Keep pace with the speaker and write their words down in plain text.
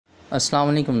अस्सलाम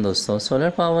वालेकुम दोस्तों, solar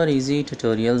power easy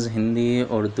tutorials Hindi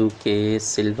Urdu के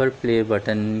सिल्वर प्ले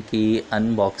बटन की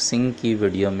अनबॉक्सिंग की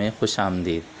वीडियो में खुश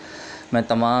आमदीद। मैं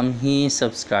तमाम ही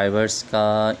सब्सक्राइबर्स का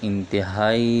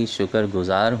इंतहाई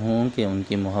शुक्रगुज़ार हूँ कि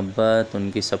उनकी मोहब्बत,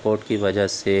 उनकी सपोर्ट की वजह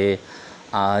से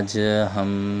आज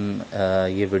हम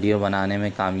ये वीडियो बनाने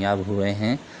में कामयाब हुए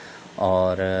हैं।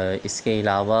 और इसके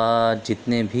अलावा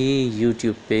जितने भी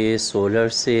यूट्यूब पे सोलर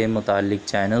से मुताल्लिक़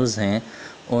चैनल्स हैं,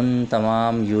 उन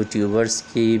तमाम यूट्यूबर्स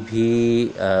की भी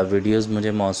वीडियोस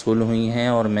मुझे मौसूल हुई हैं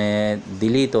और मैं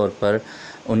दिली तौर पर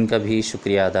उनका भी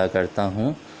शुक्रिया अदा करता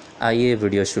हूं। आइए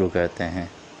वीडियो शुरू करते हैं।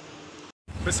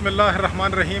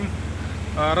 बिस्मिल्लाहिर्रहमानिर्रहीम।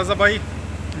 रज़ा भाई,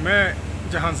 मैं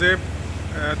जहां ज़ेब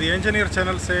द इंजीनियर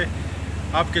चैनल से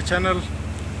आपके channel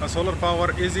solar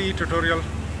power easy tutorial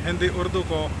Hindi Urdu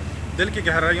को दिल की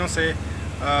गहराइयों से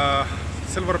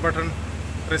सिल्वर बटन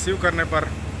रिसीव करने पर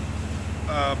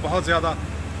बहुत ज़्यादा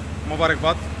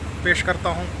मुबारकबाद पेश करता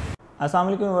हूँ। अस्सलाम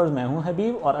वालेकुम व्यूअर्स, मैं हूं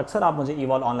हबीब और अक्सर आप मुझे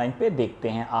ईवॉल ऑनलाइन पे देखते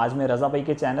हैं। आज मैं रज़ा भाई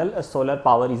के channel solar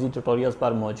power easy tutorials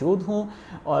पर मौजूद हूं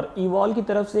और ईवॉल की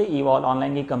तरफ से, ईवॉल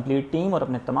ऑनलाइन की कंप्लीट टीम और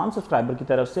अपने तमाम सब्सक्राइबर की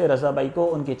तरफ से रज़ा भाई को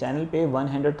उनके चैनल पे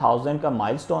 100,000 का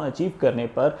माइलस्टोन अचीव करने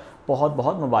पर बहुत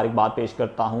बहुत मुबारकबाद पेश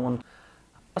करता हूँ।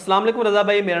 अस्सलाम वालेकुम रज़ा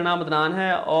भाई, मेरा नाम अदनान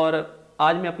है और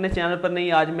आज मैं अपने चैनल पर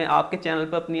नहीं, आज मैं आपके चैनल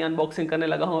पर अपनी अनबॉक्सिंग करने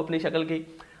लगा हूँ अपनी शक्ल की।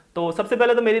 तो सबसे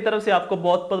पहले तो मेरी तरफ से आपको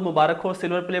बहुत बहुत मुबारक हो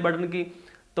सिल्वर प्ले बटन की।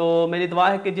 तो मेरी दुआ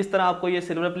है कि जिस तरह आपको ये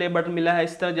सिल्वर प्ले बटन मिला है,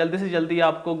 इस तरह जल्दी से जल्दी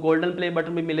आपको गोल्डन प्ले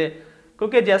बटन भी मिले,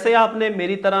 क्योंकि जैसे आपने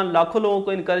मेरी तरह लाखों लोगों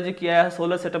को इनकरेज किया है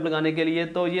सोलर सेटअप लगाने के लिए,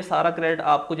 तो ये सारा क्रेडिट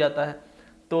आपको जाता है।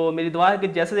 तो मेरी दुआ है कि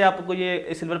जैसे आपको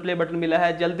ये सिल्वर प्ले बटन मिला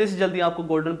है, जल्दी से जल्दी आपको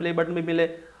गोल्डन प्ले बटन भी मिले,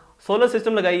 सोलर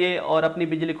सिस्टम लगाइए और अपनी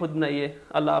बिजली खुद बनाइए।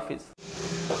 अल्लाह हाफिज़।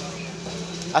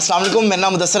 अस्सलाम वालेकुम, मेरा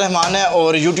नाम रहमान है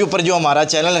और यूट्यूब पर जो हमारा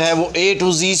चैनल है वो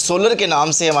A2Z सोलर के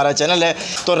नाम से हमारा चैनल है।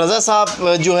 तो रज़ा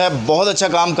साहब जो है बहुत अच्छा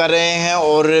काम कर रहे हैं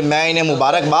और मैं इन्हें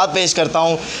मुबारकबाद पेश करता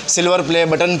हूँ सिल्वर प्ले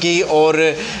बटन की। और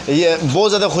ये बहुत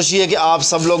ज़्यादा खुशी है कि आप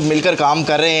सब लोग मिलकर काम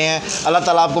कर रहे हैं। अल्लाह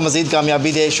ताला आपको मज़ीद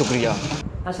कामयाबी दे। शुक्रिया।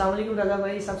 अस्सलाम वालेकुम रज़ा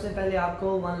भाई, सबसे पहले आपको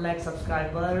 1 लाख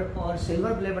सब्सक्राइबर और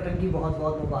सिल्वर प्ले बटन की बहुत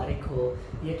बहुत मुबारक हो।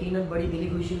 यकीनन बड़ी दिली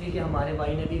खुशी हुई कि हमारे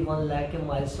भाई ने भी 1 लाख के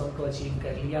माइलस्टोन को अचीव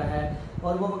कर लिया है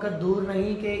और वो वक्त दूर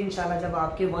नहीं कि इंशाल्लाह जब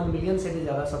आपके 1 मिलियन से भी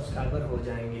ज़्यादा सब्सक्राइबर हो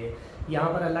जाएंगे।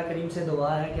 यहाँ पर अल्लाह करीम से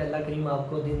दुआ है कि अल्लाह करीम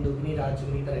आपको दिन दुगनी रात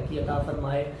चुगनी तरक्की अता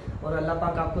फरमाए और अल्लाह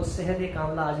पाक आपको सेहत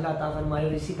कामला आजला अता फरमाए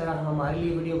और इसी तरह हमारे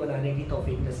लिए वीडियो बनाने की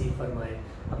तौफीक नसीब फरमाए।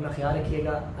 अपना ख्याल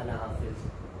रखिएगा। अल्लाह हाफिज़।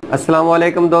 अस्सलाम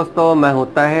वालेकुम दोस्तों, मैं हूं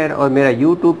ताहिर और मेरा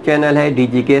यूट्यूब चैनल है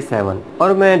DGK7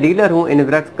 और मैं डीलर हूं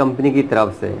इनवर्क्स कंपनी की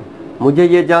तरफ से। मुझे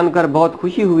ये जानकर बहुत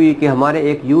खुशी हुई कि हमारे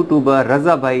एक यूट्यूबर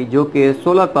रज़ा भाई जो कि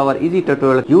solar power easy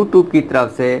tutorial YouTube की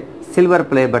तरफ से सिल्वर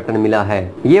प्ले बटन मिला है।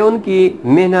 ये उनकी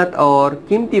मेहनत और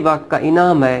कीमती वक्त का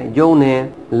इनाम है जो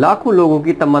उन्हें लाखों लोगों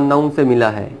की तमन्नाओं से मिला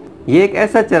है। ये एक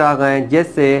ऐसा चिराग है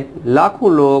जिससे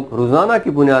लाखों लोग रोजाना की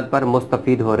बुनियाद पर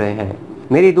मुस्तफीद हो रहे हैं।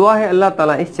 मेरी दुआ है अल्लाह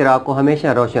ताला इस चिराग को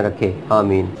हमेशा रोशन रखे,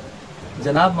 आमीन।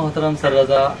 जनाब मोहतरम सर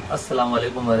रज़ा, अस्सलाम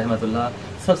वालेकुम व रहमतुल्लाह।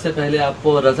 सबसे पहले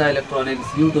आपको रज़ा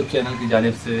इलेक्ट्रॉनिक्स यूट्यूब चैनल की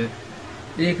जानिब से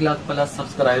 1 लाख प्लस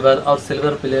सब्सक्राइबर और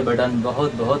सिल्वर प्ले बटन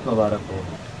बहुत बहुत मुबारक हो।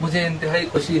 मुझे इंतहाई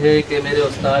खुशी है कि मेरे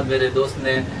उस्ताद, मेरे दोस्त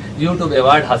ने यूट्यूब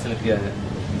अवार्ड हासिल किया है।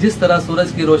 जिस तरह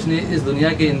सूरज की रोशनी इस दुनिया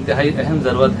की इंतहाई अहम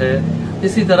ज़रूरत है,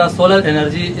 इसी तरह सोलर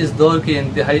एनर्जी इस दौर की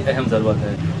इंतहाई अहम ज़रूरत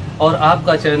है और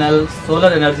आपका चैनल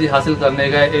सोलर एनर्जी हासिल करने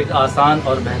का एक आसान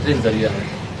और बेहतरीन ज़रिया है।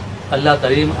 अल्लाह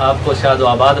करीम आपको शाद व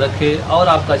आबाद रखे और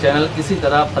आपका चैनल इसी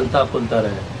तरह फलता फूलता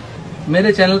रहे।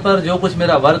 मेरे चैनल पर जो कुछ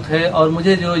मेरा वर्क है और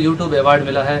मुझे जो यूट्यूब अवार्ड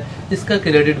मिला है, इसका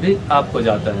क्रेडिट भी आपको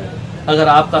जाता है। अगर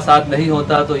आपका साथ नहीं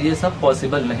होता तो ये सब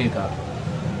पॉसिबल नहीं था।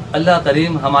 अल्लाह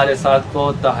करीम हमारे साथ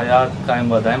को तहयात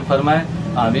कायम व दायम फरमाए,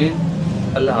 आमीन।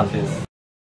 अल्लाह हाफिज़।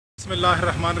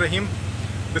 बिस्मिल्लाहिर्रहमानिर्रहीम।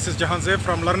 दिस इज़ जहां ज़ेब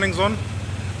from LearningZone.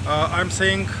 I'm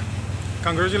saying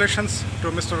congratulations to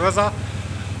Mr. Raza,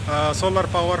 Solar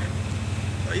Power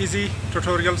Easy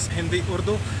Tutorials Hindi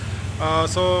Urdu.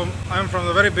 So I'm from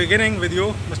the very beginning with you,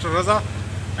 Mr. Raza,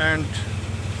 and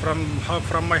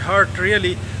from my heart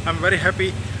really I'm very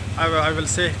happy. I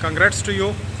will say congrats to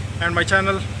you, and my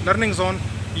channel LearningZone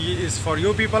is for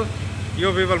you people.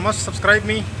 You people must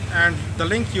subscribe me, and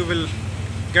the link you will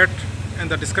get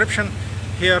in the description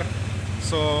here.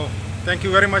 So thank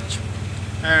you very much.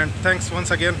 And thanks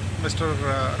once again Mr.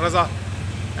 Raza,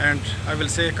 and I will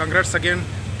say congrats again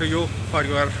to you for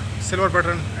your silver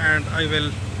button, and I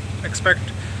will expect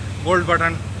gold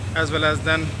button as well as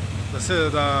then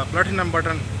the platinum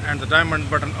button and the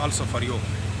diamond button also for you.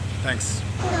 Thanks.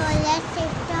 Solar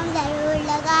system ज़रूर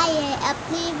लगाइए,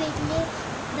 अपनी बिजली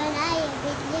बनाइए,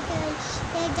 बिजली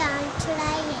के जान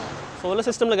छुड़ाइए। Solar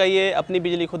system लगाइए, अपनी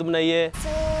बिजली खुद बनाइए।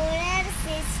 सोलर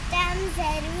सिस्टम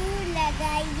जरूर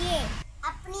लगाइए,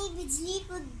 अपनी बिजली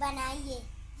खुद बनाइए,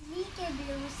 बिजली के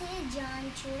बिलों से जान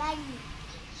छुड़ाइए।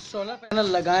 सोलर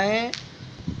पैनल लगाएं,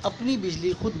 अपनी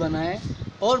बिजली खुद बनाएं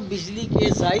और बिजली के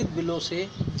ज़ायद बिलों से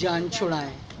जान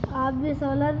छुड़ाएं। आप भी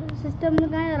सोलर सिस्टम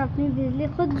लगाएं और अपनी बिजली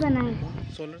खुद बनाएं।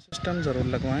 सोलर सिस्टम ज़रूर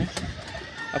लगवाएं,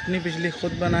 अपनी बिजली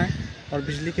खुद बनाएं और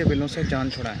बिजली के बिलों से जान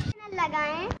छुड़ाएं।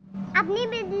 लगाएं, अपनी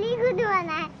बिजली खुद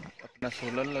बनाएं। अपना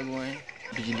सोलर लगवाएं,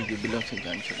 बिजली के बिलों से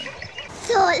जान छुड़ाएं।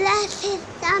 सोलर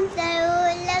सिस्टम जरूर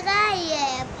लगाइए,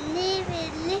 अपनी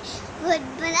बिजली खुद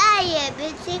बनाइए,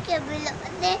 बिजली के बिलों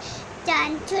से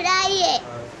जान छुड़ाइए।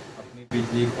 अपनी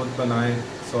बिजली खुद बनाएं,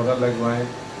 सोलर लगवाएं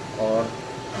और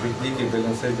बिजली के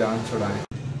बिलों से जान छुड़ाएं।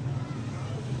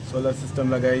 सोलर सिस्टम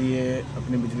लगाइए,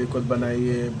 अपनी बिजली खुद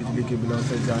बनाइए, बिजली के बिलों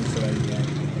से जान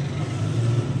छुड़ाइए।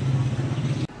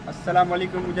 अस्सलाम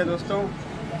वालेकुम मुझे दोस्तों,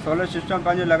 सोलर सिस्टम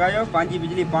पंहिंजो लगायो, पंहिंजी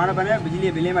बिजली पाण बनाए,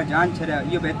 बिजली बिल में जान छॾायो,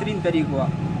 इहो बेहतरीन तरीक़ो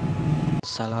आहे।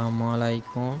 अस्सलाम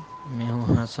वालेकुम, मैं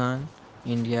हूँ हसन,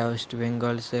 इंडिया वेस्ट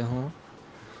बंगाल से हूँ।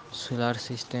 सोलर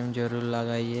सिस्टम ज़रूर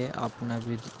लगाइए, अपना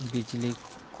बिजली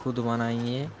खुद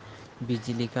बनाइए,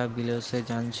 बिजली का बिलों से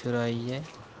जान छुड़ाइए।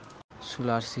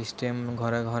 सोलर सिस्टम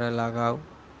घरे घरे लगाओ,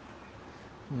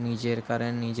 निजेर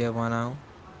कारेंट निजे बनाओ,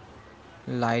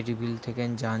 लाइट बिल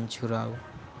থেকে जान छुड़ाओ।